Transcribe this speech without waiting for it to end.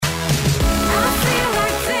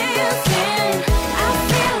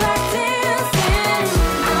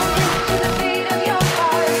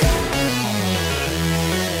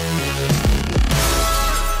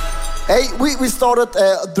Hey, we started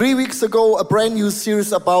 3 weeks ago a brand new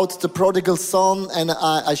series about the prodigal son, and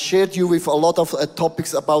I shared you with a lot of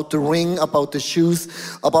topics about the ring, about the shoes,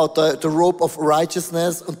 about the rope of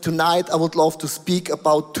righteousness. And tonight I would love to speak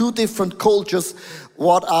about two different cultures,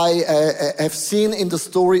 what I have seen in the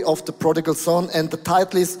story of the prodigal son. And the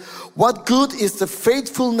title is, What Good is the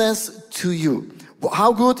Faithfulness to You?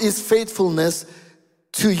 How good is faithfulness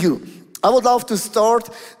to you? I would love to start,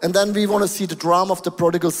 and then we want to see the drama of the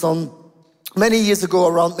prodigal son. Many years ago,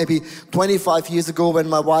 around maybe 25 years ago, when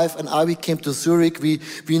my wife and I, we came to Zurich, we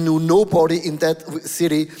knew nobody in that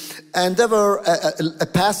city. And there were a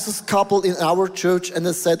pastor's couple in our church, and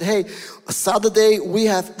they said, hey, Saturday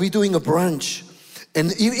we're doing a brunch.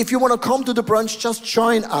 And if you want to come to the brunch, just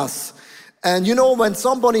join us. And you know, when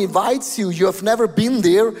somebody invites you, you have never been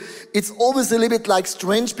there, it's always a little bit like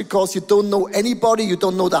strange because you don't know anybody, you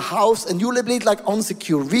don't know the house, and you're a little bit like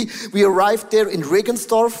unsecure. We arrived there in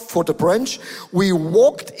Regensdorf for the brunch. We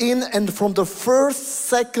walked in, and from the first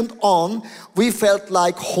second on, we felt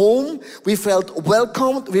like home, we felt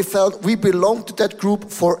welcomed, we felt we belonged to that group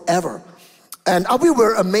forever. And we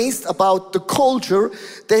were amazed about the culture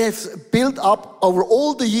they have built up over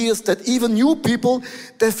all the years, that even new people,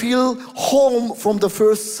 they feel home from the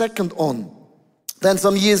first second on. Then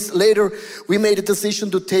some years later, we made a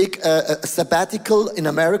decision to take a sabbatical in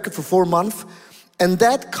America for 4 months. And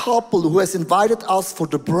that couple who has invited us for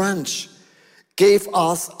the brunch gave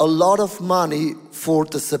us a lot of money for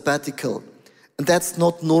the sabbatical. And that's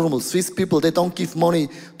not normal. Swiss people, they don't give money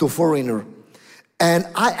to foreigner. And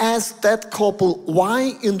I asked that couple,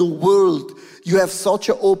 why in the world you have such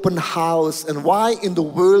an open house, and why in the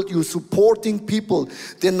world you're supporting people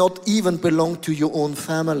that not even belong to your own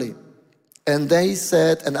family? And they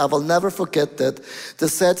said, and I will never forget that, they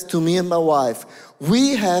said to me and my wife,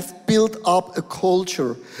 we have built up a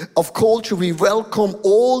culture. We welcome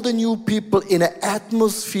all the new people in an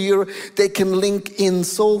atmosphere they can link in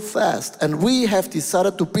so fast. And we have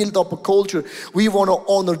decided to build up a culture. We want to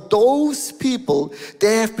honor those people.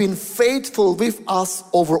 They have been faithful with us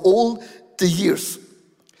over all the years.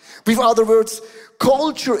 With other words,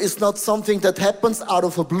 culture is not something that happens out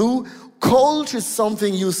of a blue. Culture is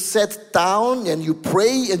something you set down and you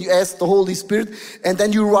pray and you ask the Holy Spirit, and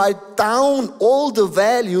then you write down all the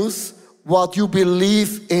values, what you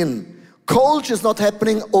believe in. Culture is not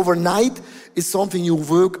happening overnight. It's something you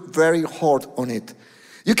work very hard on it.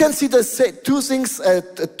 You can see the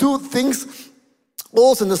two things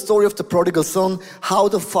also in the story of the prodigal son, how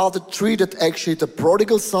the father treated actually the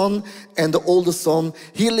prodigal son and the older son.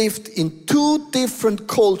 He lived in two different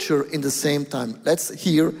cultures in the same time. Let's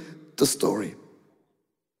hear the story.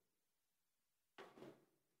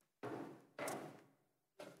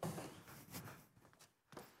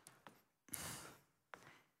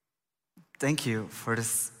 Thank you for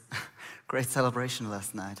this great celebration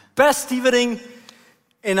last night. Best evening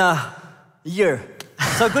in a year.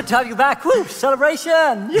 So good to have you back. Woo!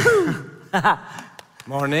 Celebration!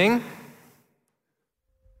 Morning.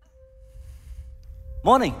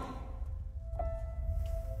 Morning.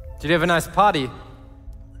 Did you have a nice party?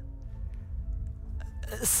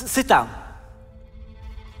 Sit down.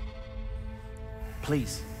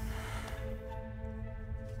 Please.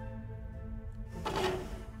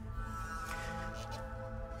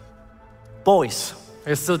 Boys.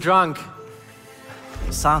 You're still drunk.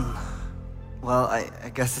 Son. Well, I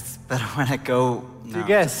guess it's better when I go now. Do you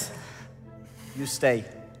guess? You stay.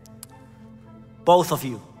 Both of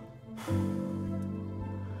you.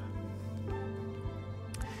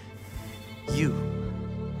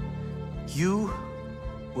 You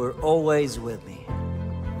were always with me.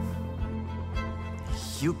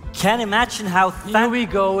 You can't imagine how Here we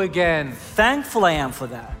go again. thankful I am for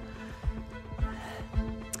that.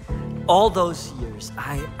 All those years,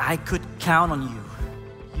 I could count on you.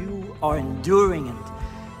 You are enduring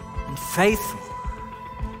and faithful.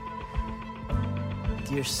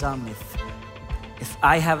 Dear son, if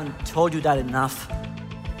I haven't told you that enough,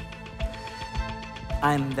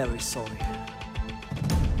 I'm very sorry.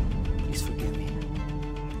 Please forgive me.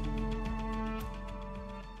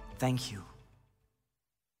 Thank you.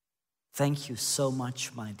 Thank you so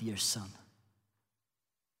much, my dear son.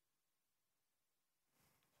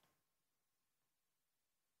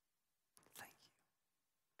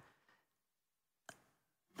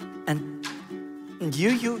 And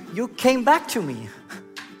you came back to me.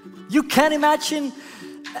 You can't imagine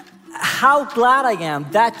how glad I am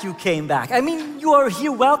that you came back. I mean, you are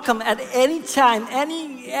here welcome at any time,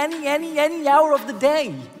 any hour of the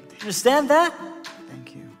day. Understand that?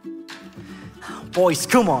 Thank you. Boys,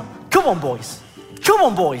 come on. Come on, boys. Come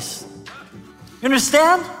on, boys. You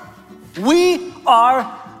understand? We are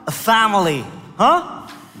a family. Huh?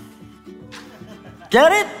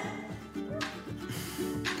 Get it?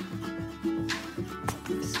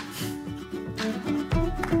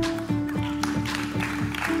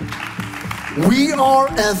 We are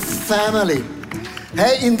a family.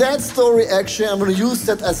 Hey, in that story, actually, I'm going to use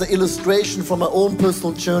that as an illustration from my own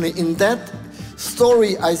personal journey. In that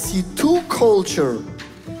story, I see two cultures.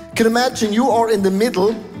 Can you imagine you are in the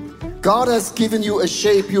middle? God has given you a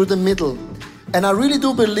shape, you're the middle. And I really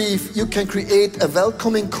do believe you can create a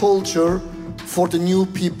welcoming culture for the new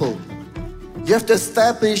people. You have to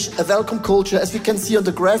establish a welcome culture, as we can see on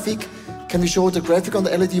the graphic. Can we show the graphic on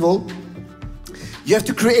the LED wall? You have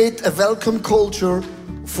to create a welcome culture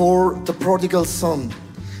for the prodigal son.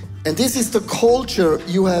 And this is the culture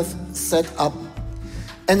you have set up.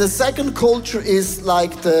 And the second culture is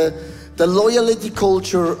like the loyalty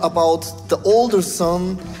culture about the older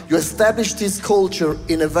son. You establish this culture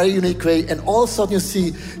in a very unique way, and all of a sudden you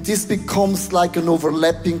see this becomes like an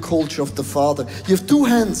overlapping culture of the father. You have two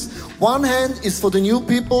hands. One hand is for the new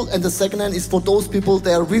people, and the second hand is for those people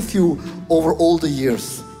that are with you over all the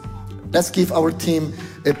years. Let's give our team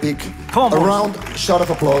a big round shot of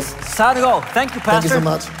applause. Time to go. Thank you, Pastor. Thank you so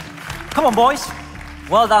much. Come on, boys.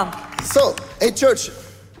 Well done. So, hey church,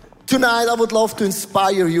 tonight I would love to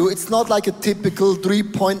inspire you. It's not like a typical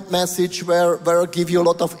 3-point message where I give you a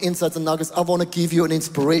lot of insights and nuggets. I want to give you an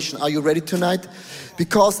inspiration. Are you ready tonight?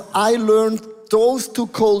 Because I learned those two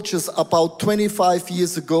cultures about 25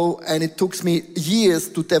 years ago, and it took me years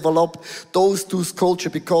to develop those two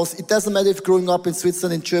cultures, because it doesn't matter if growing up in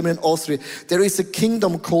Switzerland, in Germany, and Austria, there is a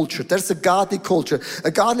kingdom culture. There's a godly culture.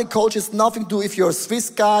 A godly culture has nothing to do if you're a Swiss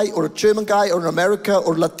guy or a German guy or in America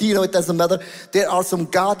or Latino, it doesn't matter. There are some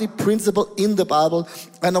godly principles in the Bible,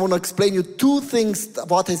 and I want to explain you two things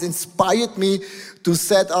what has inspired me to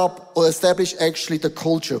set up or establish actually the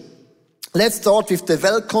culture. Let's start with the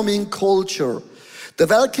welcoming culture. The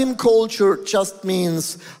welcome culture just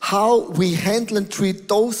means how we handle and treat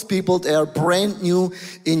those people that are brand new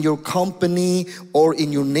in your company or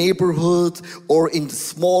in your neighborhood or in the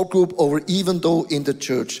small group or even though in the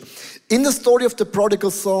church. In the story of the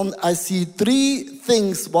prodigal son, I see 3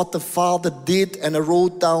 things what the father did, and I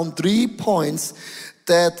wrote down 3 points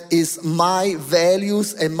that is my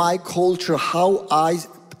values and my culture, how I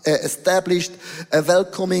established a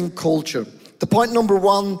welcoming culture. The point number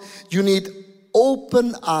 1, you need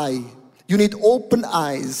open eye. You need open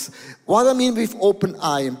eyes. What I mean with open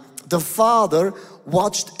eye, the father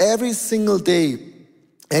watched every single day,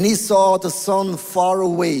 and he saw the son far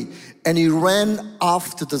away, and he ran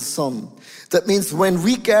after the son. That means when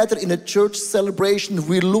we gather in a church celebration,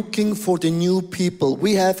 we're looking for the new people.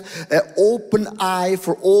 We have an open eye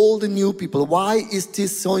for all the new people. Why is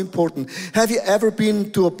this so important? Have you ever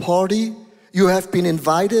been to a party? You have been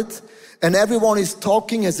invited, and everyone is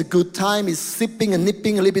talking, has a good time, is sipping and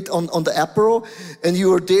nipping a little bit on the apero, and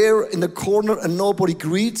you are there in the corner and nobody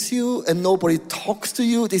greets you and nobody talks to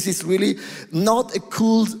you. This is really not a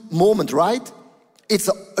cool moment, right? It's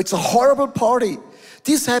a horrible party.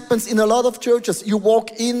 This happens in a lot of churches. You walk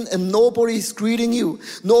in and nobody is greeting you.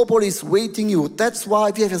 Nobody is waiting you. That's why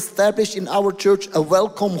we have established in our church a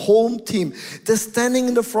welcome home team. They're standing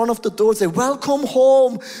in the front of the door and say, welcome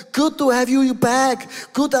home. Good to have you back.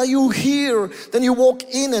 Good are you here. Then you walk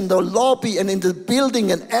in the lobby and in the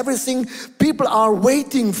building and everything. People are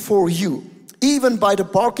waiting for you. Even by the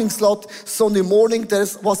parking slot, Sunday morning, there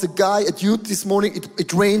was a guy at youth this morning.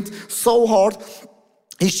 It rained so hard.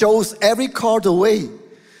 He shows every car the way.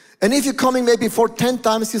 And if you're coming maybe for 10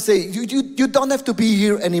 times, you say, you don't have to be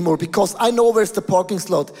here anymore because I know where's the parking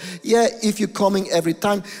slot. Yeah, if you're coming every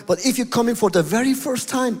time. But if you're coming for the very first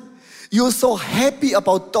time, you're so happy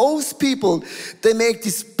about those people. They make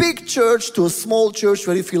this big church to a small church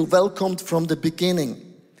where you feel welcomed from the beginning.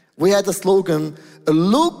 We had a slogan, a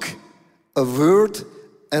look, a word,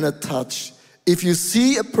 and a touch. If you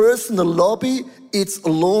see a person in the lobby, it's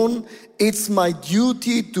alone. It's my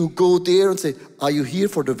duty to go there and say, are you here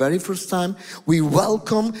for the very first time? We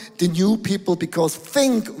welcome the new people, because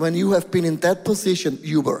think when you have been in that position,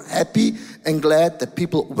 you were happy and glad that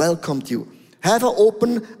people welcomed you. Have an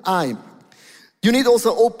open eye. You need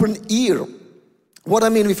also open ear. What I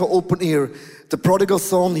mean with an open ear, the prodigal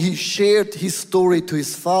son, he shared his story to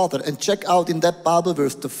his father. And check out in that Bible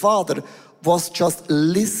verse, the father was just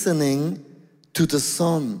listening to the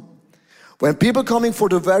son. When people coming for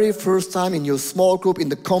the very first time in your small group, in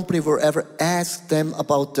the company, wherever, ask them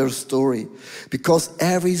about their story. Because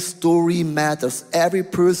every story matters. Every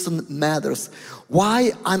person matters.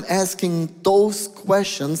 Why I'm asking those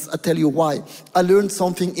questions, I tell you why. I learned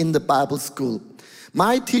something in the Bible school.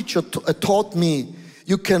 My teacher taught me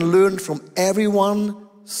you can learn from everyone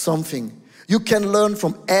something. You can learn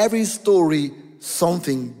from every story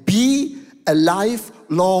something. Be a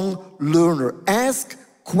lifelong learner. Ask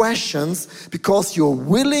questions because you're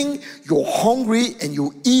willing, you're hungry, and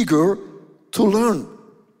you're eager to learn.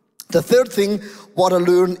 The third thing what I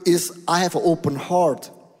learned is I have an open heart.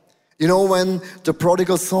 You know, when the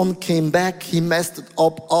prodigal son came back, he messed it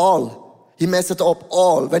up all. He messed it up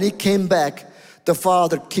all. When he came back, the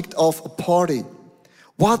father kicked off a party.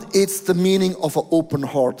 What is the meaning of an open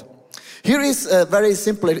heart? Here is a very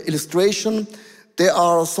simple illustration. There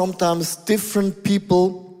are sometimes different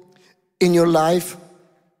people in your life.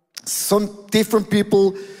 Some different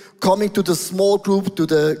people coming to the small group, to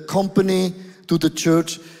the company, to the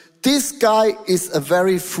church. This guy is a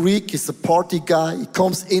very freak. He's a party guy. He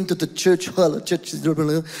comes into the church,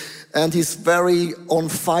 and he's very on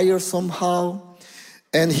fire somehow.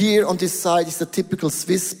 And here on this side is a typical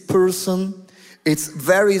Swiss person. It's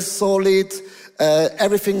very solid.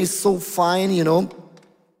 Everything is so fine, you know.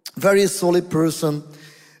 Very solid person.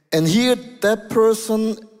 And here, that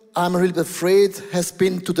person, I'm a little bit afraid, has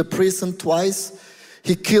been to the prison twice.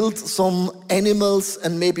 He killed some animals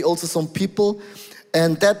and maybe also some people.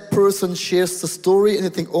 And that person shares the story and you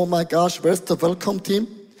think, oh my gosh, where's the welcome team?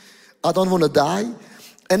 I don't want to die.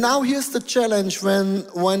 And now here's the challenge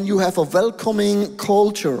when you have a welcoming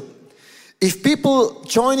culture. If people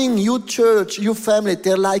joining your church, your family,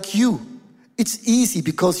 they're like you, it's easy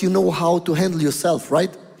because you know how to handle yourself,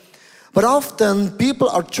 right? But often people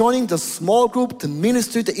are joining the small group, the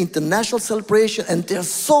ministry, the international celebration, and they're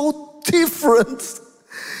so different.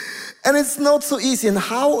 And it's not so easy. And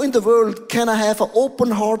how in the world can I have an open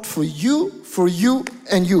heart for you,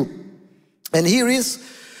 and you? And here is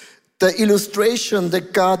the illustration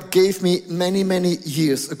that God gave me many, many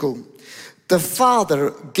years ago. The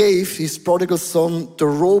father gave his prodigal son the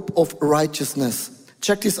robe of righteousness.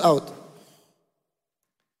 Check this out.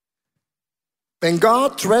 When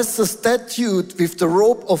God dresses that dude with the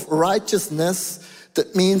robe of righteousness,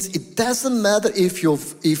 that means it doesn't matter if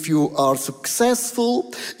you are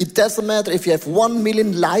successful. It doesn't matter if you have 1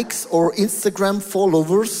 million likes or Instagram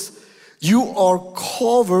followers. You are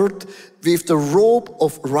covered with the robe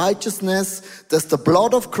of righteousness. That the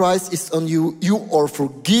blood of Christ is on you. You are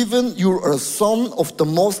forgiven. You are a son of the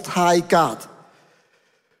Most High God.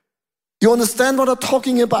 You understand what I'm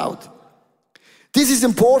talking about? This is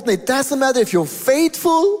important. It doesn't matter if you're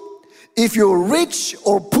faithful, if you're rich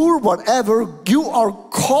or poor, whatever, you are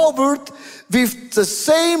covered with the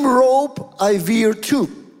same robe I wear too.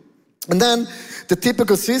 And then the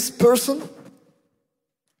typical Swiss person.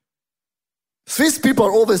 Swiss people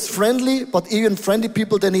are always friendly, but even friendly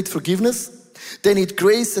people, they need forgiveness. They need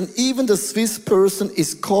grace, and even the Swiss person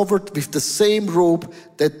is covered with the same robe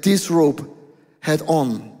that this robe had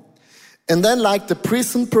on. And then like the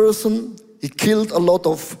prison person, he killed a lot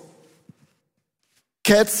of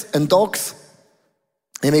cats and dogs,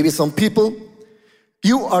 and maybe some people.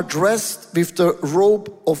 You are dressed with the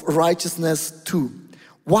robe of righteousness too.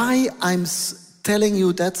 Why I'm telling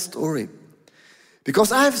you that story?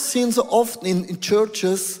 Because I've seen so often in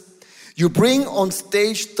churches, you bring on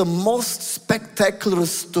stage the most spectacular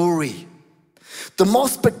story. The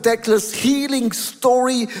most spectacular healing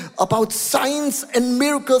story about signs and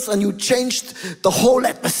miracles, and you changed the whole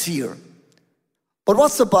atmosphere. But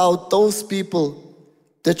what's about those people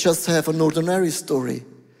that just have an ordinary story?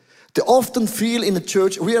 They often feel in the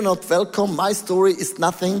church, we are not welcome, my story is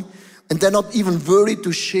nothing, and they're not even worthy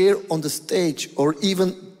to share on the stage or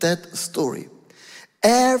even that story.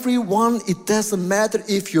 Everyone, it doesn't matter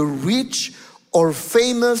if you're rich or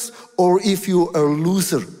famous or if you're a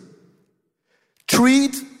loser.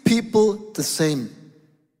 Treat people the same.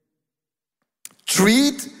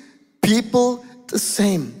 Treat people the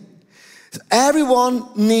same. Everyone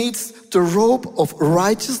needs the robe of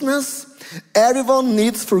righteousness. Everyone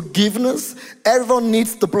needs forgiveness. Everyone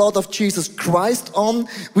needs the blood of Jesus Christ on.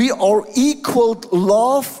 We are equal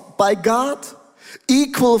loved by God,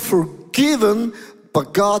 equal forgiven,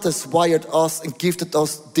 but God has wired us and gifted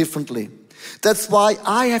us differently. That's why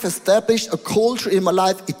I have established a culture in my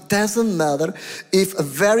life. It doesn't matter if a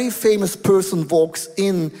very famous person walks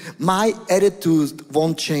in, my attitude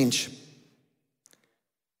won't change.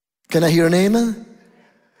 Can I hear an amen?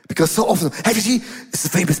 Because so often, have you seen, it's a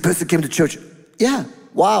famous person came to church. Yeah,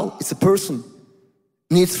 wow, it's a person.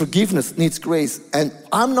 Needs forgiveness, needs grace. And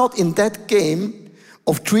I'm not in that game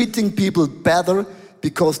of treating people better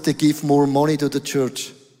because they give more money to the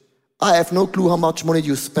church. I have no clue how much money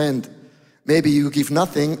you spend. Maybe you give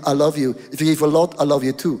nothing, I love you. If you give a lot, I love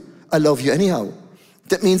you too. I love you anyhow.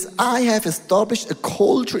 That means I have established a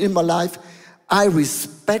culture in my life. I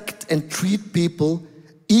respect and treat people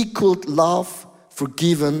equal love,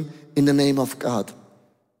 forgiven in the name of God.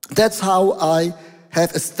 That's how I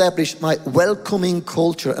have established my welcoming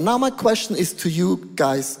culture. And now my question is to you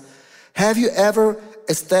guys. Have you ever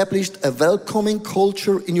established a welcoming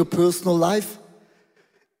culture in your personal life?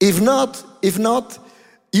 If not,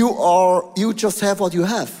 you just have what you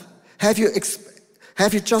have. Have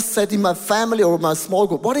you just said in my family or my small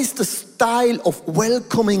group, what is the style of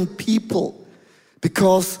welcoming people?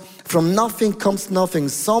 Because from nothing comes nothing.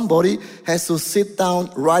 Somebody has to sit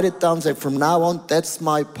down, write it down, say from now on, that's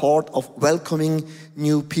my part of welcoming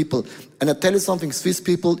new people. And I tell you something, Swiss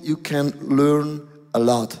people, you can learn a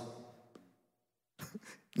lot.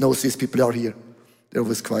 No Swiss people are here. They're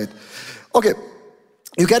always quiet. Okay,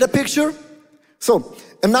 you get a picture? So,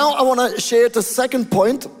 and now I want to share the second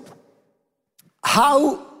point.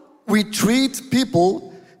 How we treat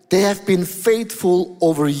people, they have been faithful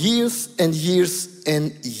over years and years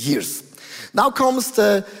and years. Now comes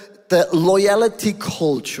the loyalty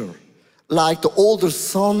culture, like the older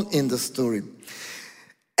son in the story.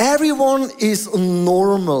 Everyone is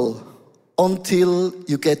normal until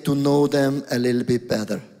you get to know them a little bit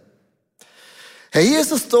better. Hey,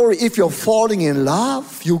 here's a story. If you're falling in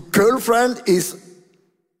love, your girlfriend is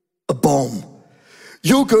a bomb.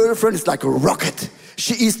 Your girlfriend is like a rocket.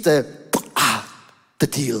 She is the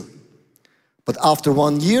deal. But after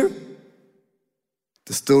 1 year,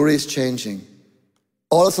 the story is changing.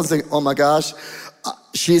 All of a sudden saying, oh my gosh,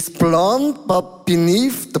 she's blonde, but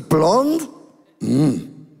beneath the blonde,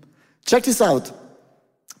 check this out.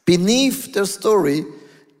 Beneath their story,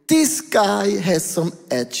 this guy has some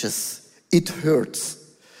edges. It hurts.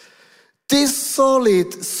 This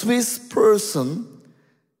solid Swiss person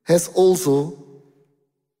has also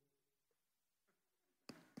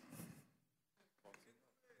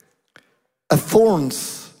a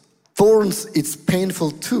thorns. Thorns, it's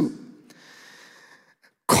painful too.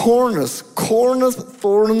 Corners,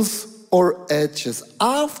 thorns, or edges.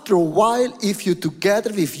 After a while, if you're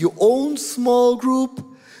together with your own small group,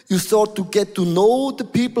 you start to get to know the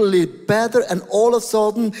people a little better, and all of a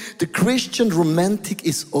sudden, the Christian romantic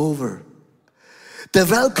is over. The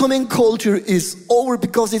welcoming culture is over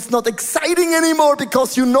because it's not exciting anymore,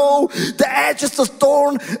 because you know the edges, the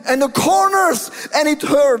thorn, and the corners, and it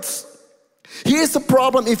hurts. Here's the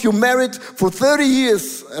problem if you're married for 30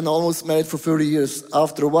 years, and almost married for 30 years.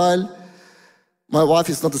 After a while, my wife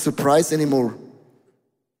is not a surprise anymore.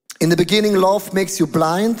 In the beginning, love makes you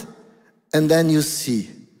blind, and then you see.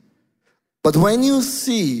 But when you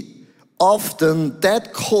see, often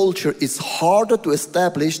that culture is harder to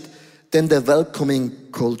establish than the welcoming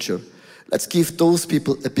culture. Let's give those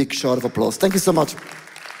people a big shout of applause. Thank you so much.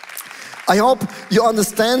 I hope you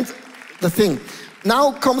understand the thing.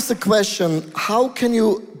 Now comes the question, how can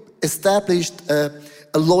you establish a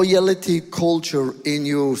loyalty culture in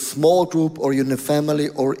your small group or in the family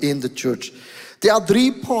or in the church? There are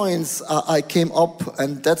 3 points I came up,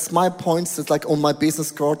 and that's my points. It's like on my business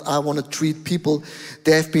card. I want to treat people.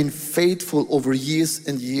 They have been faithful over years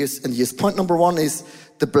and years and years. Point number 1 is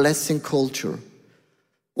the blessing culture.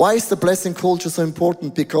 Why is the blessing culture so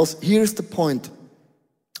important? Because here's the point.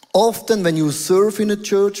 Often when you serve in a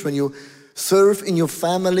church, when you serve in your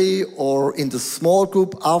family or in the small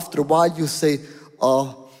group, after a while you say,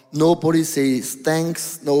 nobody says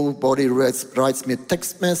thanks, nobody writes me a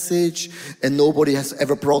text message, and nobody has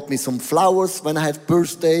ever brought me some flowers when I had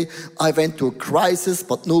birthday. I went to a crisis,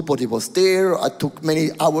 but nobody was there. I took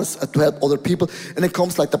many hours to help other people, and it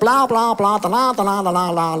comes like the blah, blah, blah, da, la, da, la, la,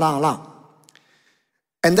 la, la, la.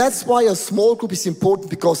 And that's why a small group is important,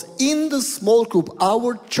 because in the small group,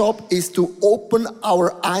 our job is to open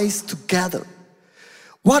our eyes together.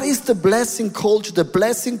 What is the blessing culture? The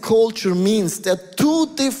blessing culture means there are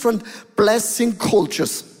 2 different blessing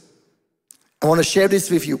cultures. I want to share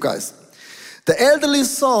this with you guys. The elderly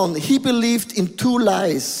son, he believed in 2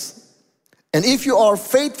 lies. And if you are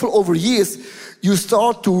faithful over years, you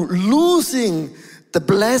start to losing the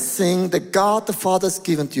blessing that God the Father has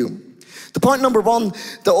given to you. The point number 1,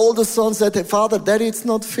 the older son said, hey, Father, Daddy, it's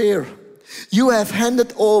not fair. You have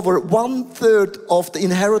handed over 1/3 of the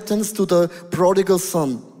inheritance to the prodigal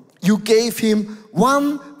son. You gave him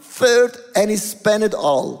 1/3 and he spent it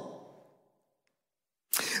all.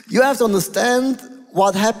 You have to understand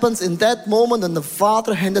what happens in that moment, and the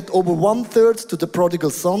father handed over 1/3 to the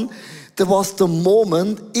prodigal son. There was the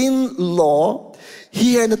moment in law,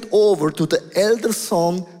 he handed over to the elder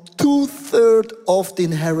son 2/3 of the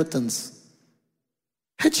inheritance.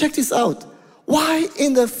 Hey, check this out. Why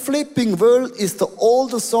in the flipping world is the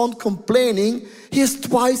older son complaining he has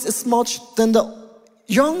twice as much than the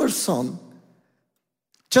younger son?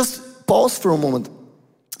 Just pause for a moment.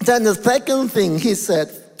 Then the second thing he said,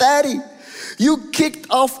 Daddy, You kicked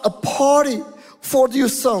off a party for your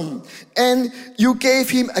son and you gave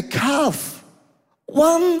him a calf.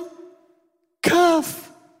 One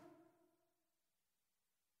calf.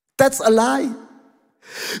 That's a lie.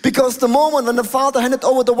 Because the moment when the father handed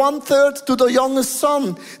over the 1/3 to the youngest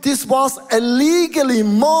son, this was a legally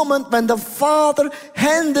moment when the father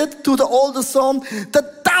handed to the older son the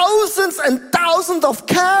thousands and thousands of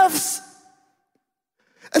calves.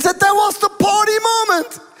 And said, that was the party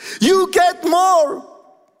moment. You get more.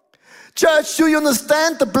 Church, do you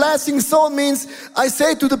understand? The blessing zone means I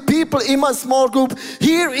say to the people in my small group,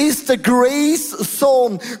 here is the grace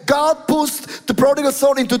zone. God puts the prodigal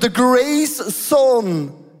son into the grace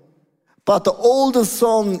zone, but the older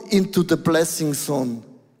son into the blessing zone.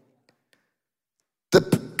 The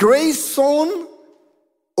grace zone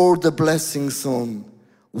or the blessing zone?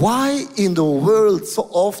 Why in the world so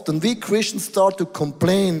often we Christians start to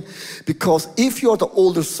complain? Because if you're the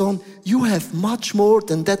older son, you have much more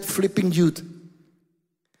than that flipping dude.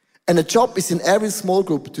 And the job is in every small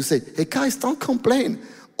group to say, hey guys, don't complain.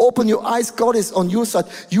 Open your eyes, God is on your side.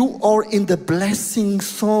 You are in the blessing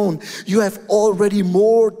zone. You have already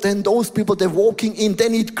more than those people. They're walking in, they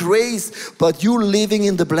need grace. But you're living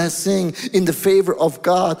in the blessing, in the favor of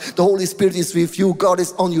God. The Holy Spirit is with you. God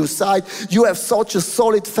is on your side. You have such a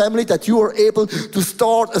solid family that you are able to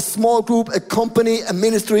start a small group, a company, a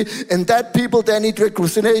ministry. And that people, they need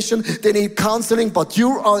reconciliation, they need counseling. But you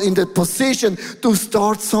are in the position to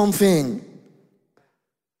start something.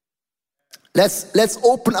 Let's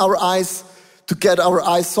open our eyes to get our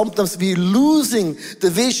eyes. Sometimes we're losing the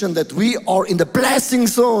vision that we are in the blessing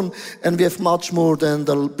zone and we have much more than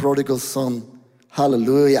the prodigal son.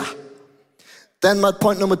 Hallelujah. Then my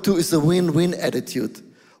point number 2 is a win-win attitude.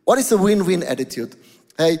 What is a win-win attitude?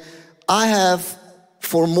 Hey, I have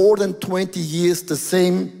for more than 20 years the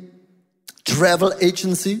same travel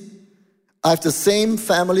agency. I have the same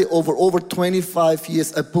family over 25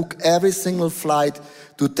 years. I book every single flight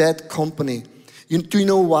to that company. Do you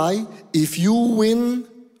know why? If you win,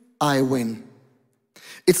 I win.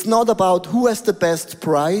 It's not about who has the best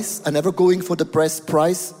price. I'm never going for the best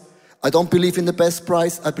price. I don't believe in the best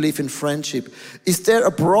price. I believe in friendship. Is there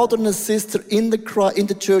a brother and a sister in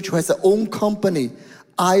the church who has their own company?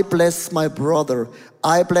 I bless my brother.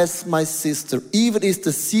 I bless my sister. Even if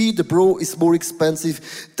the bro is more expensive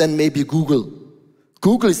than maybe Google.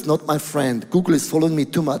 Google is not my friend. Google is following me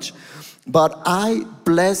too much. But I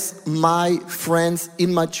bless my friends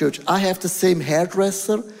in my church. I have the same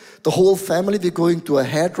hairdresser. The whole family, we're going to a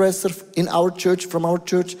hairdresser in our church, from our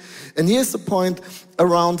church. And here's the point.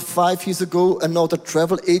 Around 5 years ago, another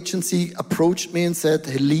travel agency approached me and said,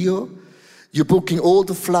 hey, Leo, you're booking all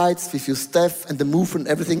the flights with your staff and the mover and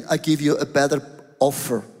everything. I give you a better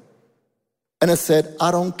offer. And I said,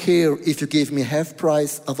 I don't care if you give me half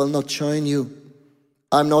price. I will not join you.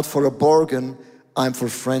 I'm not for a bargain. I'm for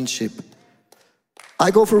friendship. I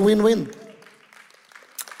go for win-win.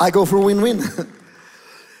 I go for win-win.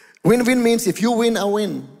 Win-win means if you win, I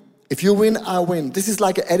win. If you win, I win. This is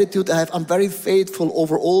like an attitude I have. I'm very faithful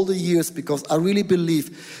over all the years because I really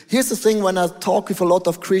believe. Here's the thing, when I talk with a lot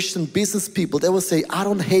of Christian business people, they will say, I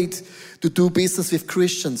don't hate to do business with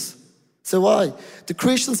Christians. So why? The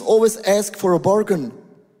Christians always ask for a bargain.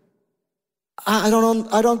 I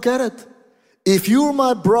don't get it. If you're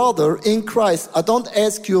my brother in Christ, I don't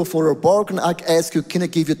ask you for a bargain. I ask you, can I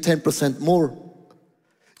give you 10% more?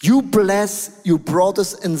 You bless your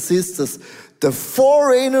brothers and sisters. The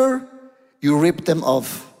foreigner, you rip them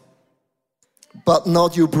off. But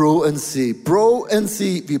not you bro and see. Bro and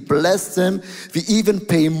see, we bless them. We even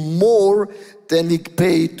pay more than we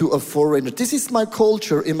pay to a foreigner. This is my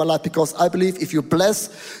culture in my life because I believe if you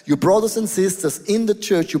bless your brothers and sisters in the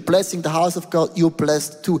church, you're blessing the house of God, you're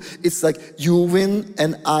blessed too. It's like you win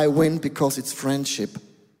and I win because it's friendship.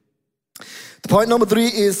 The point number 3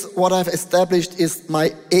 is what I've established is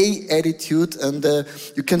my A attitude. And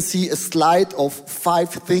you can see a slide of 5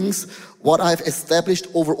 things what I've established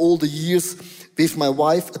over all the years with my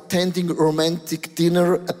wife: attending a romantic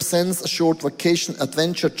dinner, absence, a short vacation,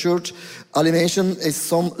 adventure, church, alienation is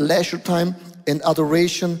some leisure time, and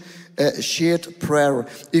adoration, shared prayer.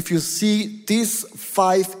 If you see these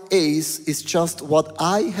 5 A's is just what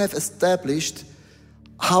I have established.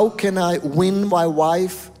 How can I win my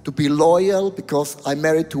wife to be loyal? Because I'm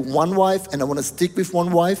married to one wife and I want to stick with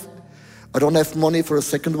one wife. I don't have money for a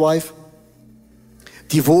second wife.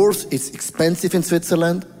 Divorce is expensive in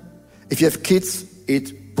Switzerland. If you have kids,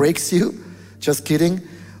 it breaks you. Just kidding.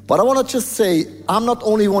 But I want to just say, I'm not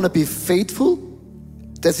only want to be faithful,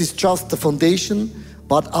 this is just the foundation,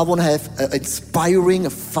 but I want to have an inspiring, a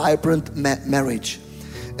vibrant marriage.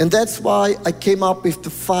 And that's why I came up with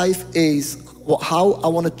the 5 A's, how I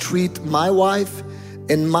want to treat my wife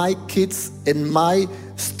and my kids and my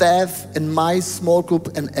staff and my small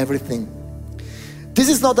group and everything. This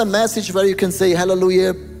is not a message where you can say,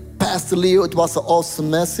 hallelujah, Pastor Leo, it was an awesome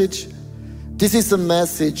message. This is a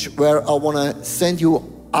message where I want to send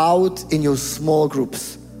you out in your small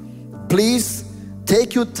groups. Please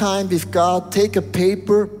take your time with God, take a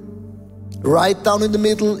paper, write down in the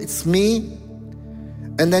middle, it's me.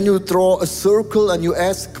 And then you draw a circle and you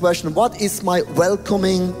ask the question, what is my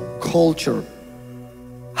welcoming culture?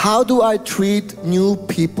 How do I treat new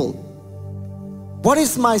people? What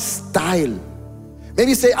is my style?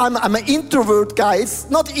 Maybe you say, I'm an introvert guy. It's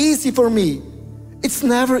not easy for me. It's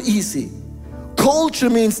never easy. Culture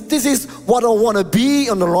means this is what I want to be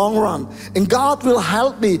in the long run. And God will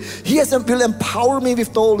help me. He will empower me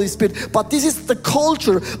with the Holy Spirit. But this is the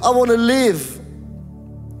culture I want to live.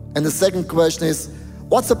 And the second question is,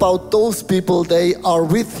 what's about those people, they are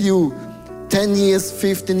with you 10 years,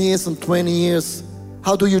 15 years, and 20 years?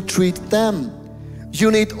 How do you treat them? You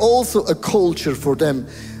need also a culture for them.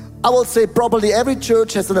 I will say probably every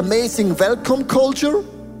church has an amazing welcome culture.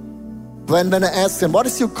 When I ask them, what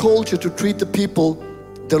is your culture to treat the people,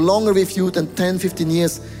 they're longer with you than 10, 15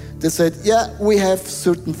 years, they said, yeah, we have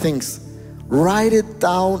certain things. Write it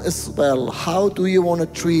down as well. How do you want to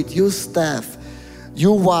treat your staff,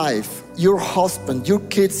 your wife, your husband, your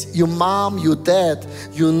kids, your mom, your dad,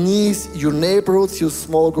 your niece, your neighborhoods, your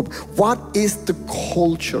small group? What is the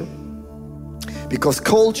culture? Because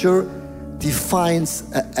culture defines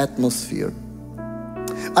an atmosphere.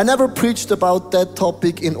 I never preached about that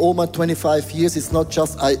topic in all my 25 years. It's not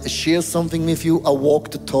just I share something with you, I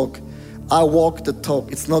walk the talk. I walk the talk.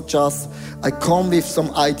 It's not just I come with some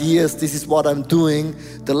ideas, this is what I'm doing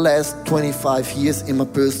the last 25 years in my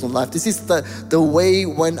personal life. This is the way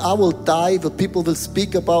when I will die, the people will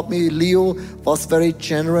speak about me. Leo was very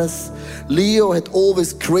generous. Leo had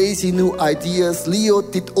always crazy new ideas. Leo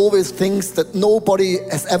did always things that nobody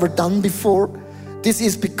has ever done before. This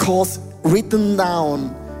is because written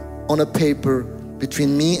down on a paper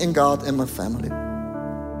between me and God and my family.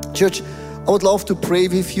 Church, I would love to pray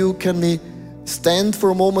with you. Can we stand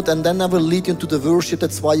for a moment and then I will lead you into the worship.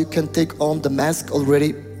 That's why you can take on the mask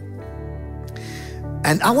already.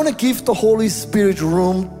 And I want to give the Holy Spirit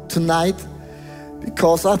room tonight,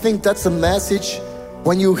 because I think that's a message.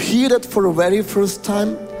 When you hear that for the very first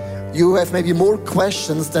time, you have maybe more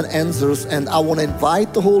questions than answers, and I want to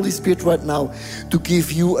invite the Holy Spirit right now to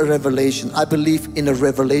give you a revelation. I believe in a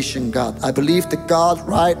revelation God. I believe that God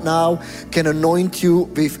right now can anoint you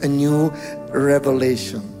with a new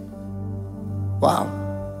revelation. Wow.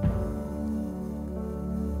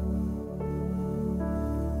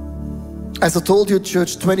 As I told you,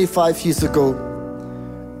 church, 25 years ago,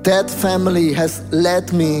 that family has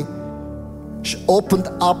led me, opened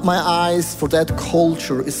up my eyes for that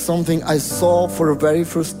culture. Is something I saw for the very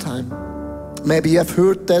first time. Maybe you have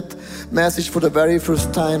heard that message for the very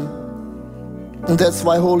first time. And that's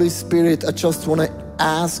why, Holy Spirit, I just want to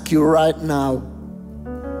ask you right now,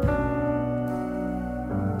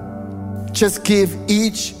 just give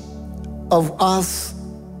each of us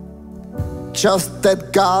just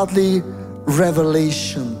that godly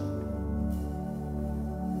revelation.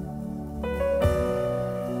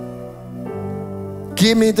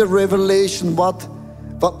 Give me the revelation, what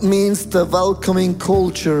means the welcoming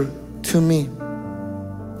culture to me.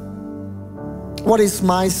 What is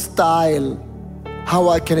my style? How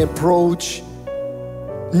I can approach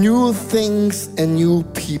new things and new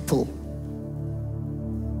people.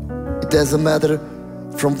 It doesn't matter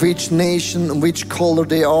from which nation and which color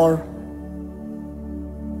they are.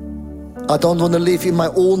 I don't want to live in my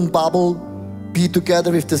own bubble, be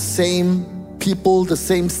together with the same people, the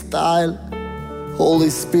same style. Holy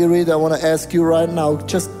Spirit, I want to ask you right now,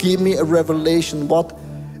 just give me a revelation. What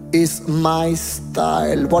is my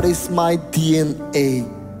style? What is my DNA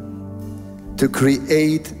to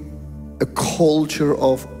create a culture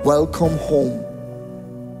of welcome home?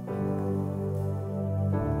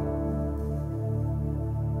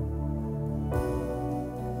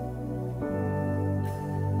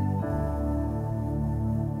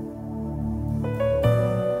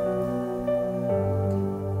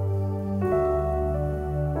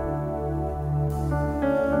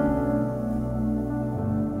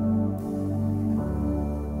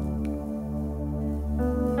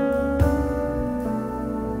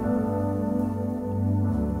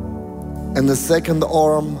 And the second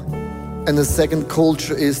arm and the second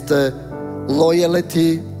culture is the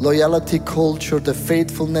loyalty culture, the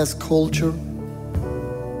faithfulness culture.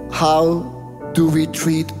 How do we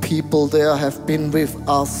treat people that have been with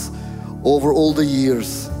us over all the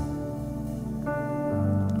years?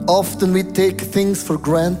 Often we take things for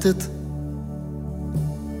granted,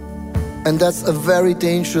 and that's a very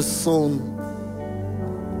dangerous zone.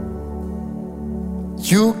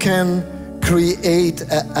 You can create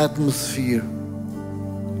an atmosphere.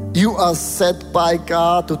 You are set by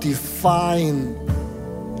God to define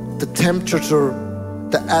the temperature,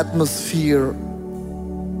 the atmosphere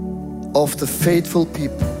of the faithful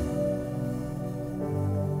people.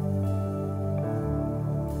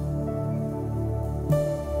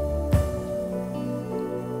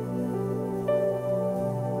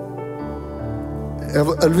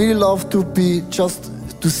 I really love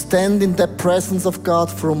to stand in that presence of God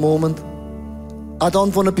for a moment. I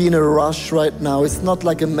don't want to be in a rush right now. It's not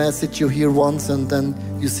like a message you hear once and then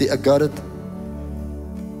you say, I got it.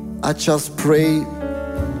 I just pray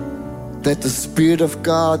that the Spirit of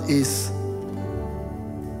God is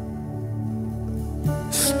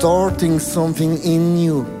starting something in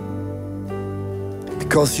you,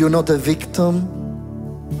 because you're not a victim.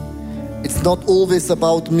 It's not always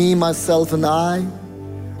about me, myself, and I.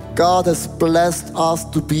 God has blessed us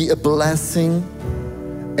to be a blessing.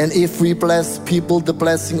 And if we bless people, the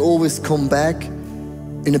blessing always comes back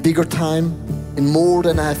in a bigger time, in more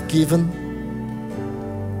than I have given.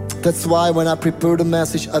 That's why when I prepared the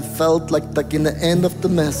message, I felt like in the end of the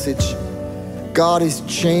message, God is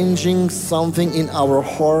changing something in our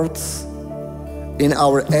hearts, in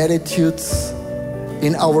our attitudes,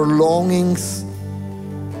 in our longings,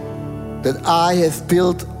 that I have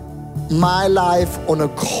built my life on a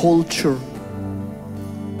culture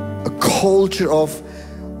of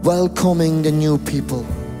welcoming the new people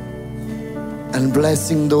and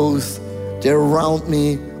blessing those that are around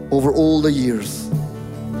me over all the years.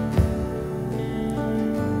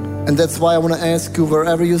 And that's why I want to ask you,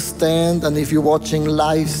 wherever you stand, and if you're watching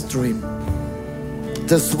live stream,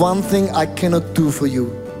 there's one thing I cannot do for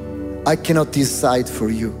you. I cannot decide for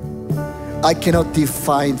you. I cannot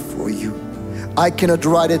define for you. I cannot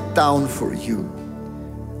write it down for you.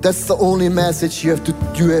 That's the only message you have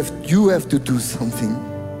to do something.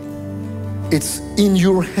 It's in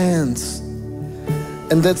your hands.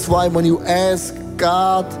 And that's why when you ask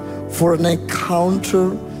God for an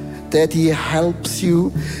encounter, that He helps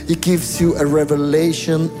you, He gives you a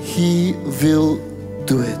revelation, He will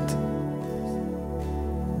do it.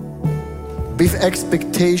 With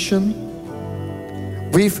expectation,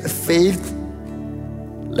 with faith,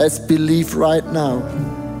 let's believe right now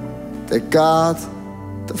that God,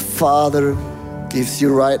 the Father, gives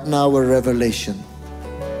you right now a revelation.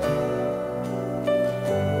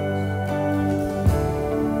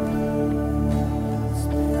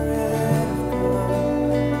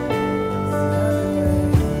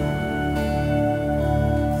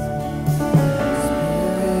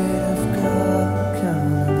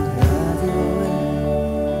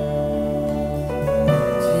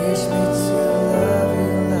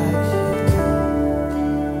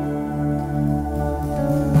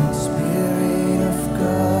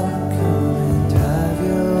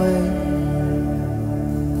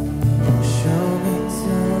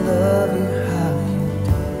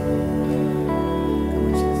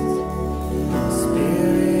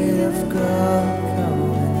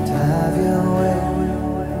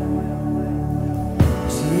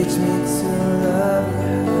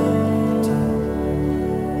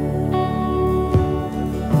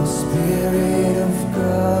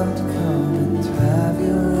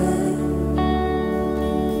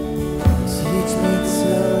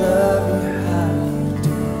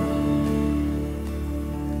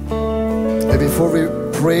 Before we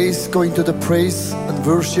going to the praise and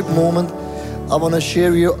worship moment, I want to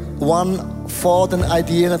share you one thought and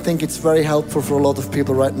idea, and I think it's very helpful for a lot of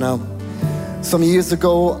people right now. Some years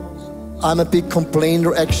ago, I'm a big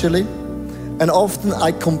complainer actually, and often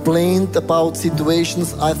I complained about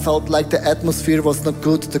situations I felt like the atmosphere was not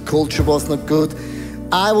good, the culture was not good.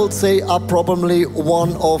 I would say I'm probably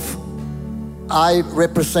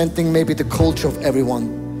representing maybe the culture of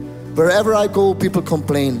everyone. Wherever I go, people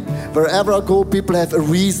complain. Wherever I go, people have a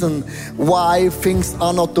reason why things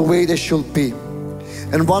are not the way they should be.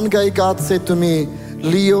 And one guy, God said to me,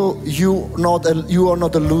 Leo, you are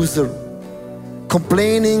not a loser.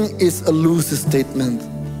 Complaining is a loser statement.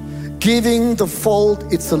 Giving the fault,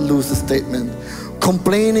 it's a loser statement.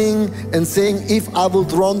 Complaining and saying, if I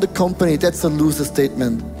would run the company, that's a loser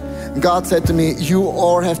statement. God said to me, you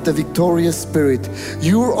all have the victorious spirit.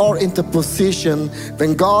 You are in the position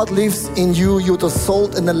when God lives in you, you're the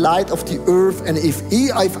salt and the light of the earth. And if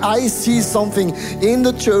I see something in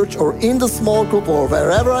the church or in the small group or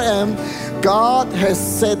wherever I am, God has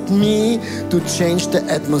set me to change the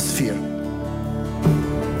atmosphere.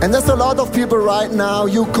 And there's a lot of people right now,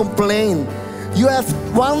 you complain. you have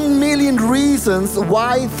 1 million reasons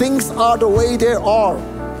why things are the way they are.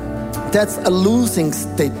 That's a losing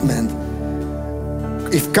statement.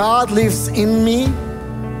 If God lives in me,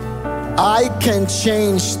 I can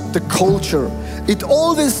change the culture. It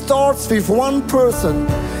always starts with one person,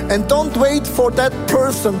 and don't wait for that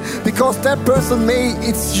person, because that person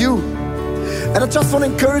it's you. And I just want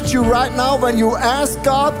to encourage you right now, when you ask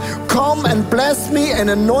God, come and bless me and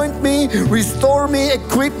anoint me, restore me,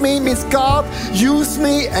 equip me, means God, use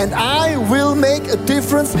me, and I will make a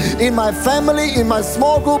difference in my family, in my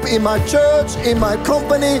small group, in my church, in my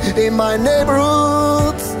company, in my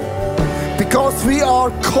neighborhoods. Because we are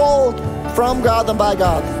called from God and by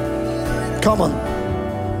God. Come on.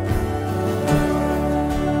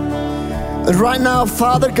 And right now,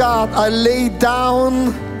 Father God, I lay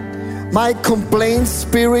down my complaint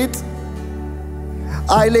spirit.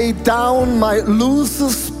 I lay down my loser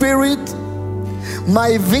spirit,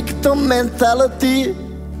 my victim mentality.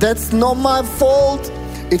 That's not my fault.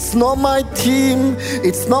 It's not my team.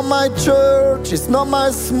 It's not my church. It's not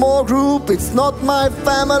my small group. It's not my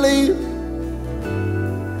family.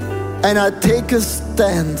 And I take a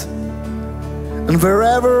stand. And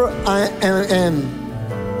wherever I am,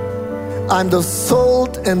 I'm the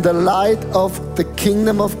salt and the light of the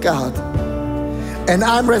kingdom of God. And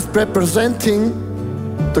I'm representing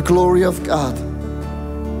the glory of God.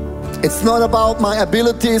 It's not about my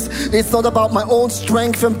abilities. It's not about my own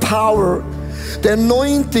strength and power. The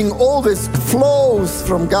anointing always flows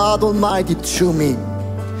from God Almighty to me.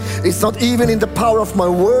 It's not even in the power of my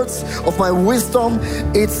words, of my wisdom.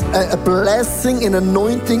 It's a blessing, an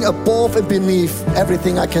anointing above and beneath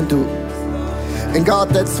everything I can do. And God,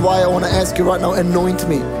 that's why I want to ask you right now, anoint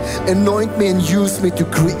me. Anoint me and use me to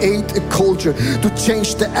create a culture, to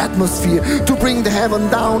change the atmosphere, to bring the heaven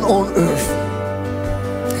down on earth.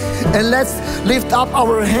 And let's lift up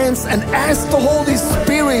our hands and ask the Holy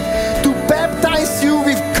Spirit to baptize you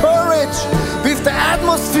with courage, with the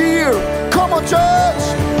atmosphere. Come on, church.